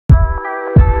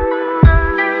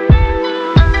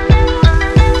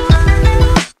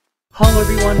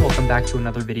everyone, welcome back to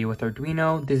another video with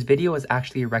Arduino. This video is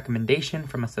actually a recommendation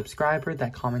from a subscriber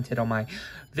that commented on my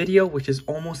video, which is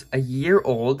almost a year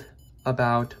old,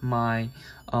 about my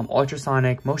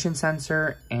ultrasonic motion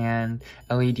sensor and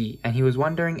LED, and he was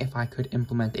wondering if I could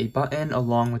implement a button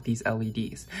along with these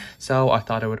LEDs. So I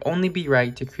thought it would only be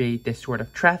right to create this sort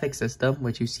of traffic system,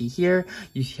 which you see here.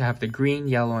 You have the green,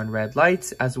 yellow, and red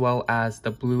lights, as well as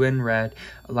the blue and red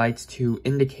lights to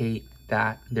indicate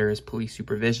that there is police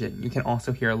supervision. You can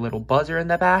also hear a little buzzer in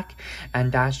the back, and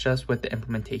that's just with the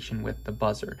implementation with the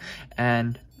buzzer.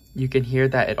 And you can hear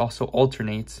that it also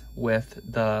alternates with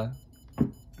the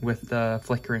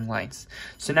flickering lights.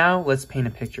 So now let's paint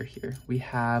a picture here. We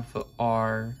have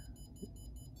our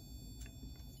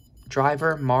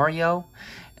driver, Mario,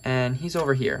 and he's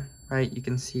over here, right? You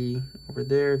can see over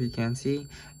there if you can't see,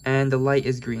 and the light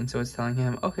is green, so it's telling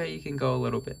him, okay, you can go a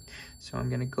little bit. So I'm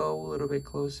gonna go a little bit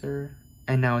closer,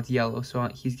 and now it's yellow, so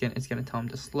it's gonna tell him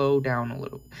to slow down a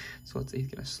little. So let's say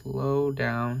he's gonna slow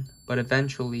down, but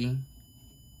eventually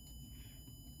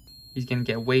he's gonna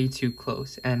get way too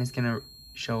close, and it's gonna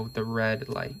show the red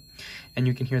light. And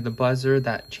you can hear the buzzer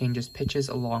that changes pitches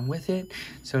along with it.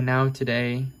 So now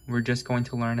today we're just going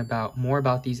to learn more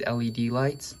about these LED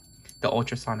lights, the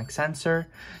ultrasonic sensor,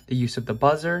 the use of the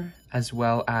buzzer, as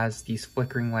well as these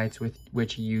flickering lights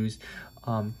which use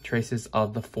traces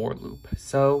of the for loop.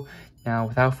 So now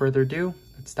without further ado,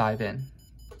 let's dive in.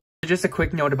 Just a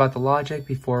quick note about the logic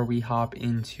before we hop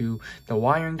into the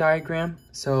wiring diagram.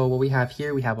 So what we have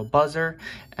here, we have a buzzer,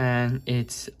 and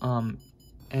it's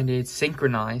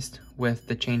synchronized with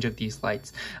the change of these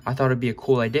lights. I thought it'd be a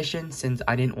cool addition since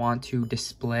I didn't want to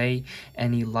display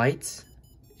any lights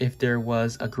if there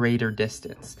was a greater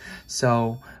distance.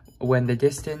 So when the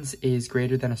distance is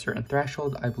greater than a certain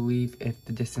threshold, I believe if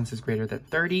the distance is greater than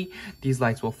 30, these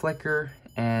lights will flicker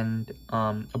and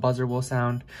a buzzer will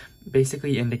sound,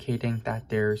 basically indicating that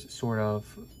there's sort of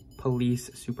police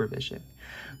supervision,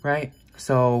 right?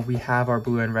 So we have our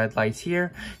blue and red lights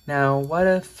here. Now, what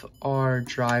if our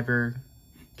driver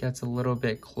gets a little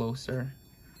bit closer?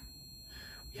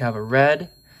 We have a red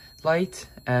light,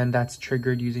 and that's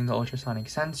triggered using the ultrasonic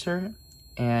sensor,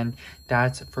 and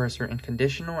that's for a certain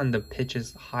conditional, and the pitch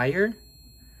is higher.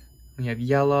 We have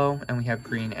yellow and we have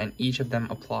green, and each of them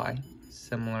apply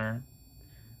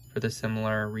for the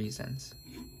similar reasons.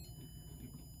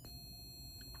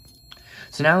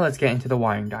 So now let's get into the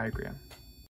wiring diagram.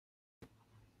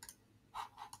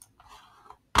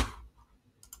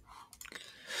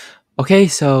 Okay,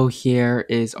 so here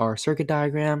is our circuit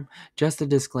diagram. Just a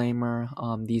disclaimer,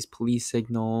 these police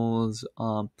signals,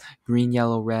 green,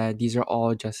 yellow, red, these are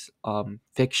all just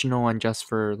fictional and just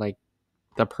for like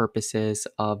the purposes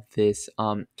of this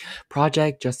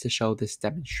project, just to show this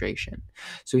demonstration.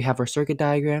 So we have our circuit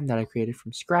diagram that I created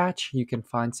from scratch. You can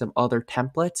find some other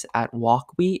templates at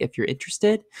Walkwe if you're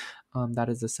interested. That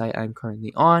is the site I'm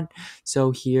currently on. So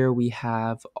here we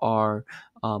have our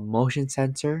motion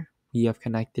sensor. We have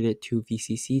connected it to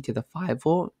VCC to the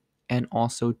 5V and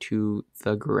also to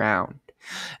the ground.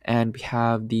 And we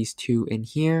have these two in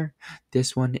here.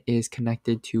 This one is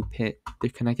connected to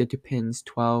pins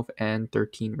 12 and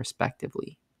 13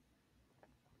 respectively.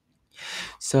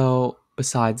 So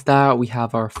besides that, we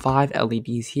have our 5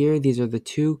 LEDs here. These are the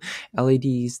 2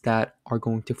 LEDs that are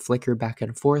going to flicker back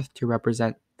and forth to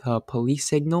represent the police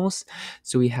signals.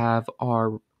 So we have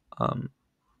our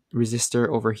resistor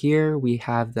over here. We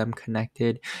have them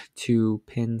connected to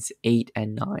pins 8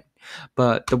 and 9.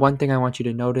 But the one thing I want you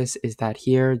to notice is that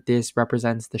here, this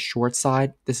represents the short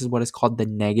side. This is what is called the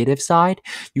negative side.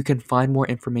 You can find more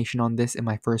information on this in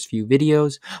my first few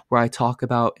videos where I talk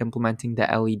about implementing the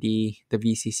LED, the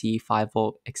VCC,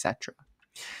 5V, etc.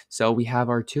 So we have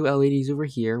our 2 LEDs over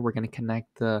here. We're going to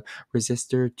connect the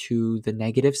resistor to the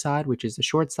negative side, which is the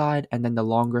short side, and then the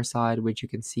longer side, which you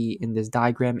can see in this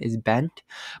diagram, is bent,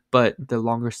 but the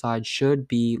longer side should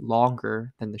be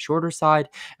longer than the shorter side,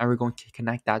 and we're going to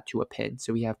connect that to a pin.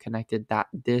 So we have connected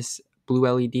this blue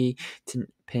LED to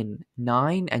pin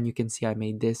 9, and you can see I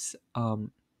made this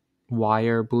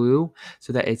wire blue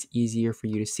so that it's easier for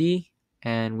you to see.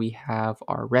 And we have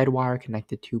our red wire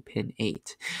connected to pin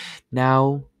 8.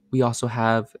 Now we also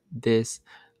have this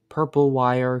purple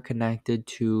wire connected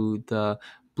to the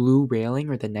blue railing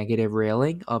or the negative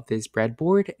railing of this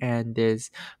breadboard, and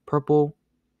this purple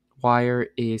wire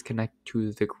is connected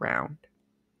to the ground.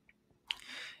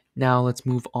 Now let's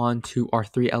move on to our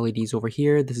 3 LEDs over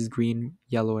here. This is green,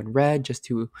 yellow, and red, just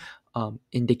to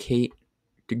indicate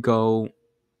to go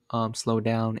slow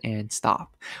down and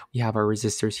stop. We have our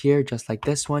resistors here, just like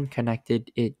this one, connected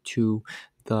it to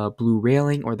the blue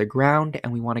railing or the ground,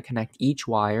 and we want to connect each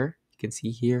wire, you can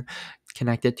see here,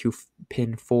 connected to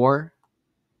pin 4,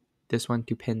 this one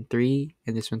to pin 3,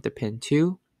 and this one to pin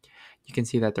 2. You can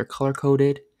see that they're color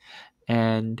coded,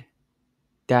 and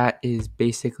that is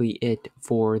basically it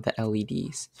for the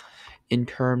LEDs. In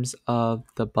terms of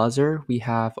the buzzer, we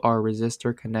have our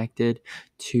resistor connected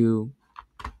to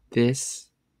this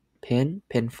pin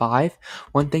 5.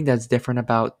 One thing that's different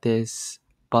about this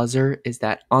buzzer is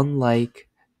that unlike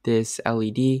this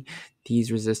LED,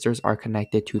 these resistors are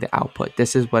connected to the output.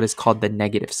 This is what is called the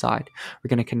negative side. We're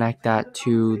going to connect that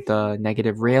to the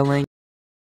negative railing.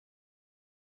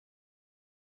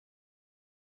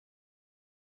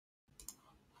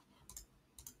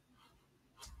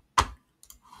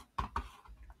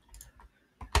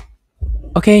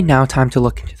 Okay, now time to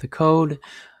look into the code.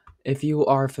 If you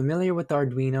are familiar with the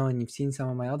Arduino and you've seen some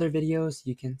of my other videos,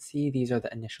 you can see these are the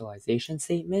initialization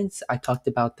statements. I talked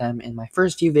about them in my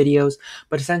first few videos,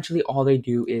 but essentially all they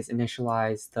do is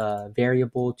initialize the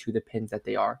variable to the pins that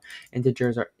they are.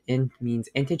 Integers are means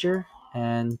integer,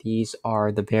 and these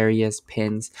are the various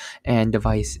pins and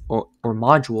device or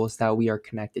modules that we are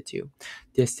connected to.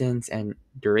 Distance and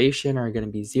duration are going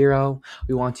to be 0.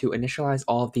 We want to initialize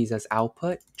all of these as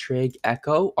output. Trig,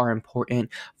 echo are important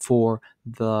for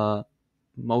the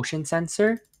motion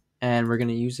sensor, and we're going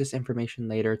to use this information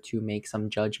later to make some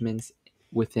judgments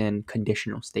within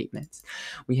conditional statements.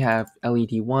 We have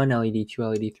LED 1, LED 2,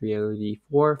 LED 3, LED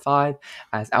 4, 5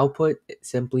 as output,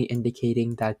 simply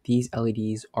indicating that these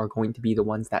LEDs are going to be the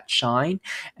ones that shine,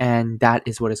 and that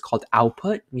is what is called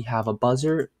output. We have a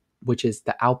buzzer, which is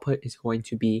the output is going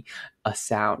to be a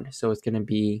sound. So it's going to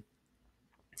be,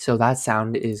 so that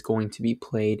sound is going to be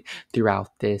played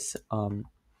throughout this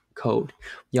code.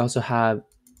 We also have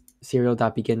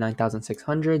serial.begin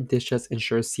 9600. This just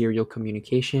ensures serial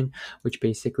communication, which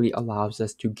basically allows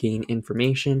us to gain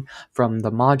information from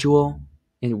the module,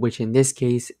 which in this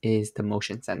case is the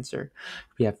motion sensor.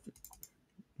 We have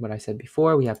what I said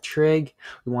before, we have trig.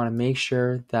 We want to make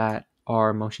sure that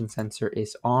our motion sensor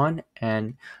is on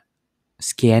and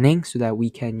scanning so that we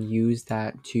can use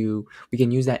that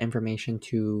information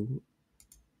to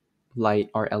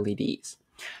light our LEDs.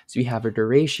 So we have a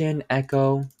duration,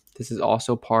 echo. This is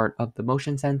also part of the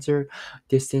motion sensor.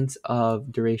 Distance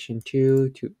of duration 2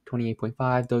 to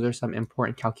 28.5. Those are some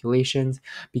important calculations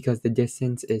because the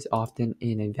distance is often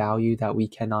in a value that we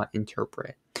cannot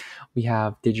interpret. We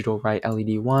have digital write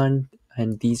LED 1,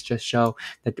 and these just show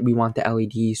that we want the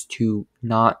LEDs to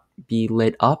not be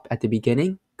lit up at the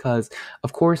beginning, because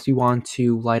of course we want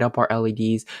to light up our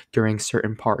LEDs during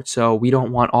certain parts. So we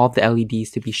don't want all of the LEDs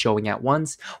to be showing at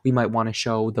once. We might want to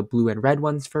show the blue and red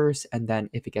ones first, and then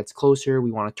if it gets closer,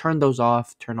 we want to turn those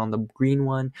off, turn on the green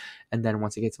one, and then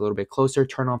once it gets a little bit closer,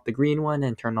 turn off the green one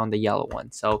and turn on the yellow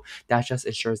one. So that just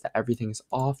ensures that everything is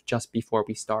off just before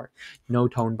we start. No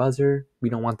tone buzzer. We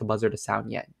don't want the buzzer to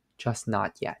sound yet, just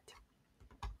not yet.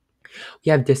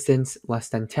 We have distance less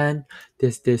than 10.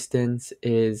 This distance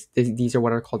is, these are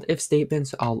what are called if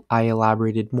statements. I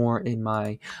elaborated more in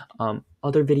my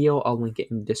other video. I'll link it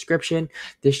in the description.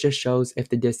 This just shows if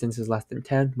the distance is less than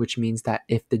 10, which means that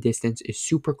if the distance is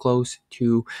super close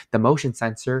to the motion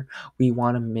sensor, we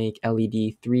want to make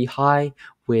LED 3 high,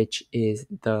 which is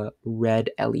the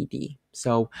red LED.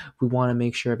 So we want to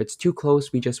make sure if it's too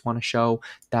close, we just want to show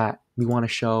that we want to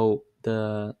show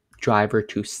the driver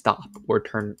to stop or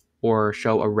turn or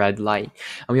show a red light.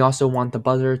 And we also want the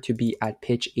buzzer to be at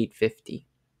pitch 850,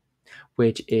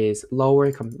 which is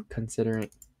lower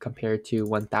considering compared to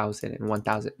 1000 and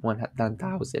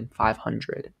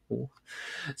 1500.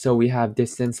 So we have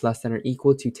distance less than or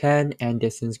equal to 10 and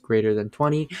distance greater than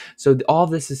 20. So all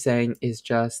this is saying is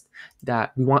just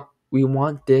that we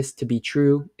want this to be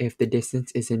true if the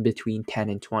distance is in between 10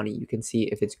 and 20. You can see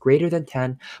if it's greater than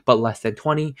 10 but less than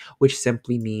 20, which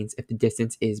simply means if the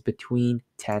distance is between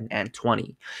 10 and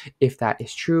 20. If that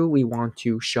is true, we want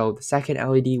to show the second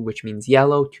LED, which means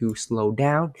yellow, to slow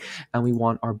down, and we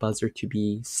want our buzzer to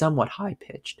be somewhat high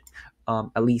pitched,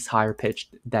 at least higher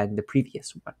pitched than the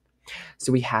previous one.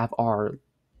 So we have our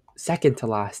second to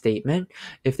last statement.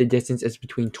 If the distance is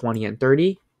between 20 and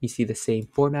 30, we see the same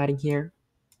formatting here.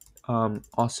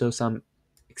 Also some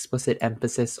explicit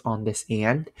emphasis on this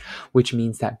and, which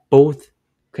means that both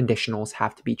conditionals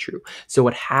have to be true. So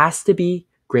it has to be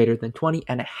greater than 20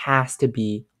 and it has to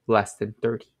be less than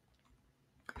 30.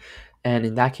 And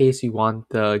in that case, we want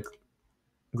the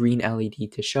green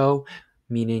LED to show,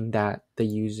 meaning that the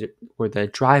user or the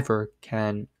driver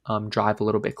can drive a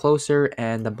little bit closer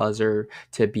and the buzzer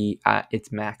to be at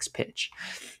its max pitch.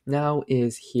 Now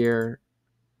is here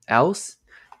else.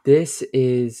 This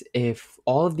is if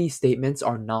all of these statements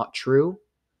are not true,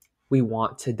 we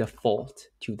want to default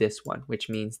to this one, which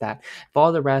means that if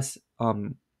all the rest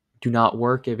do not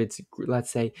work, if it's,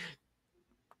 let's say,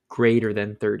 greater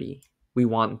than 30, we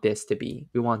want this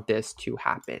to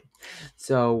happen.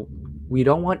 So we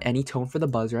don't want any tone for the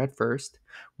buzzer at first,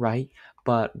 right?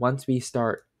 But once we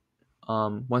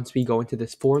go into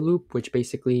this for loop, which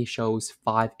basically shows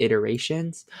 5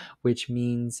 iterations, which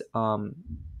means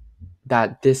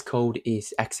that this code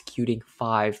is executing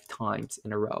 5 times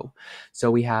in a row. So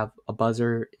we have a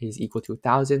buzzer is equal to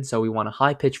 1,000. So we want a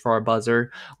high pitch for our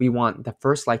buzzer. We want the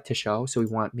first light to show. So we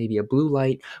want maybe a blue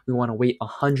light. We want to wait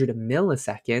 100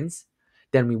 milliseconds.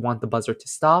 Then we want the buzzer to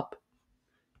stop.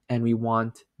 And we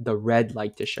want the red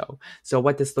light to show. So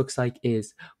what this looks like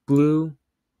is blue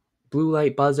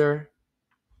light buzzer,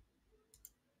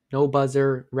 no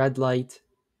buzzer, red light,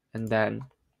 and then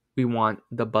we want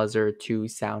the buzzer to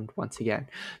sound once again.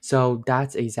 So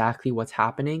that's exactly what's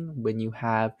happening when you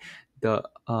have the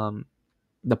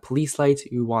police lights.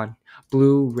 You want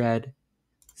blue, red,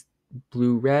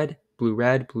 blue, red, blue,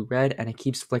 red, blue, red, and it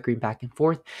keeps flickering back and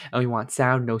forth. And we want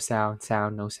sound, no sound,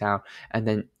 sound, no sound. And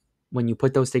then when you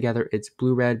put those together, it's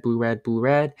blue, red, blue, red, blue,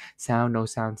 red, sound, no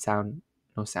sound, sound,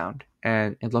 no sound.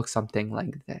 And it looks something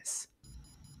like this.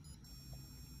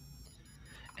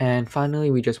 And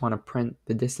finally, we just want to print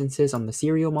the distances on the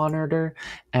serial monitor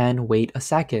and wait a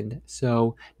second.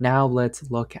 So now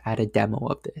let's look at a demo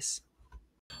of this.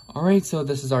 Alright, so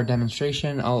this is our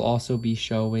demonstration. I'll also be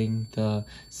showing the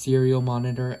serial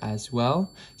monitor as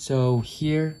well. So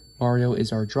here, Mario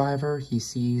is our driver. He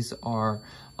sees our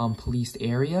policed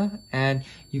area, and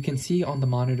you can see on the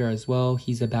monitor as well,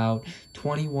 he's about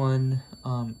 21,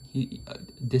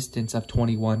 distance of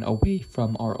 21 away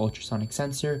from our ultrasonic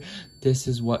sensor.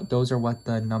 Those are what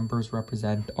the numbers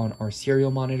represent on our serial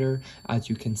monitor, as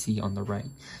you can see on the right.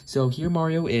 So here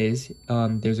Mario is,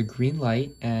 there's a green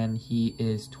light, and he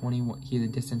is a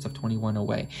distance of 21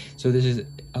 away. So this is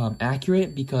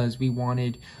accurate because we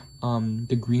wanted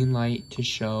the green light to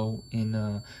show in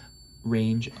a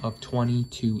range of 20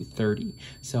 to 30.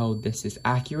 So this is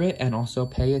accurate, and also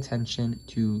pay attention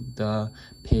to the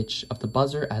pitch of the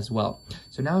buzzer as well.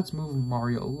 So now let's move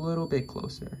Mario a little bit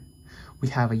closer. We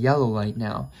have a yellow light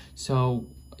now. So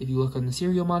if you look on the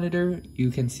serial monitor, you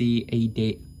can see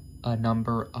a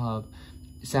number of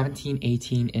 17,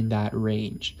 18 in that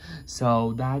range.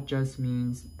 So that just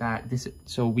means that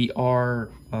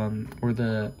our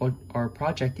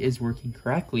project is working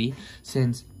correctly,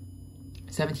 since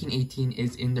 17, 18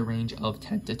 is in the range of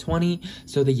 10 to 20,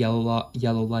 so the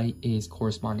yellow light is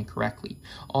corresponding correctly.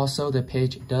 Also, the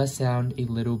pitch does sound a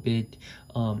little bit,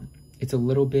 it's a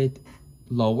little bit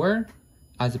lower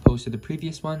as opposed to the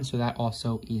previous one, so that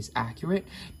also is accurate.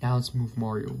 Now let's move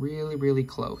Mario really, really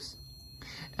close.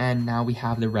 And now we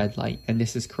have the red light, and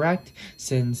this is correct,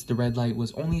 since the red light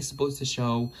was only supposed to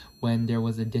show when there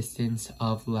was a distance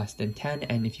of less than 10,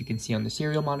 and if you can see on the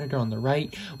serial monitor on the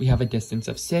right, we have a distance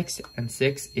of 6, and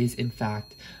 6 is in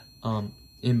fact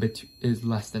is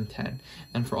less than 10.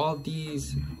 And for all of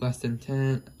these less than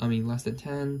 10,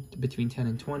 between 10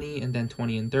 and 20, and then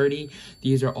 20 and 30,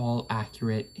 these are all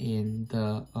accurate in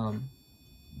the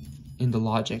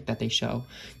logic that they show.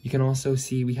 You can also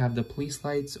see we have the police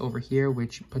lights over here,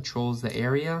 which patrols the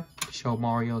area to show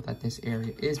Mario that this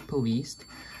area is policed.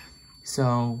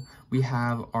 So we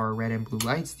have our red and blue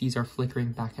lights. These are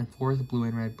flickering back and forth, blue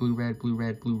and red, blue, red, blue,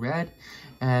 red, blue, red.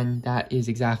 And that is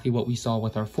exactly what we saw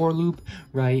with our for loop,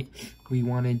 right? We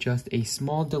wanted just a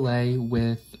small delay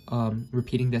with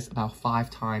repeating this about 5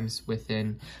 times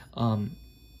within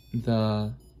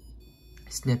the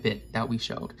snippet that we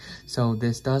showed. So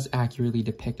this does accurately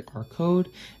depict our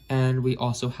code, and we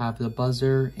also have the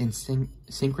buzzer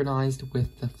synchronized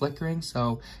with the flickering,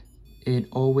 so it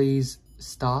always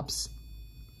stops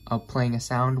playing a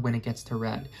sound when it gets to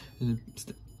red.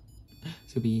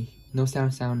 So be no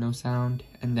sound, sound, no sound,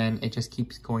 and then it just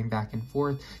keeps going back and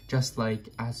forth, just like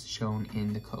as shown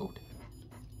in the code.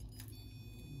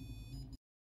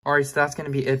 Alright, so that's going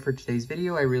to be it for today's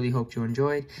video. I really hope you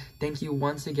enjoyed. Thank you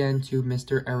once again to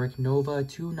Mr. Eric Nova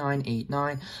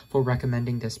 2989 for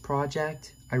recommending this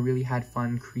project. I really had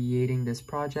fun creating this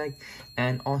project.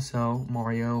 And also,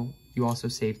 Mario, you also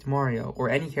saved Mario,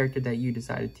 or any character that you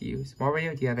decided to use.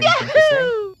 Mario, do you have anything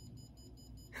to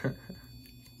say?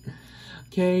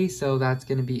 Okay, so that's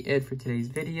going to be it for today's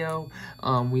video.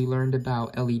 We learned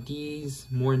about LEDs,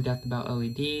 more in depth about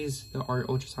LEDs, our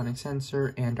ultrasonic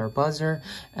sensor, and our buzzer.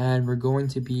 And we're going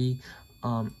to be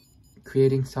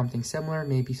creating something similar,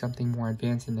 maybe something more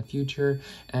advanced in the future.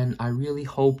 And I really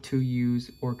hope to use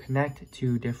or connect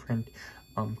to different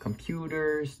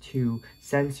computers, to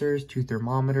sensors, to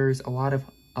thermometers, a lot of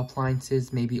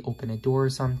appliances, maybe open a door or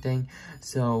something.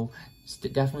 So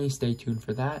definitely stay tuned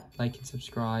for that. Like and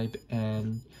subscribe,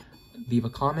 and leave a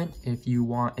comment if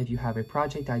you have a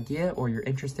project idea or you're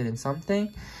interested in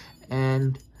something.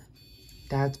 And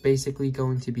that's basically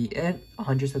going to be it.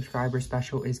 100 subscriber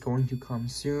special is going to come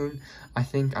soon. I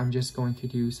think I'm just going to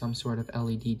do some sort of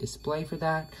LED display for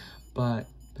that. But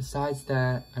besides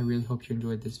that, I really hope you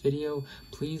enjoyed this video.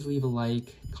 Please leave a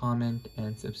like, comment,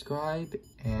 and subscribe.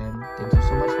 And thank you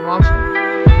so much for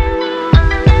watching.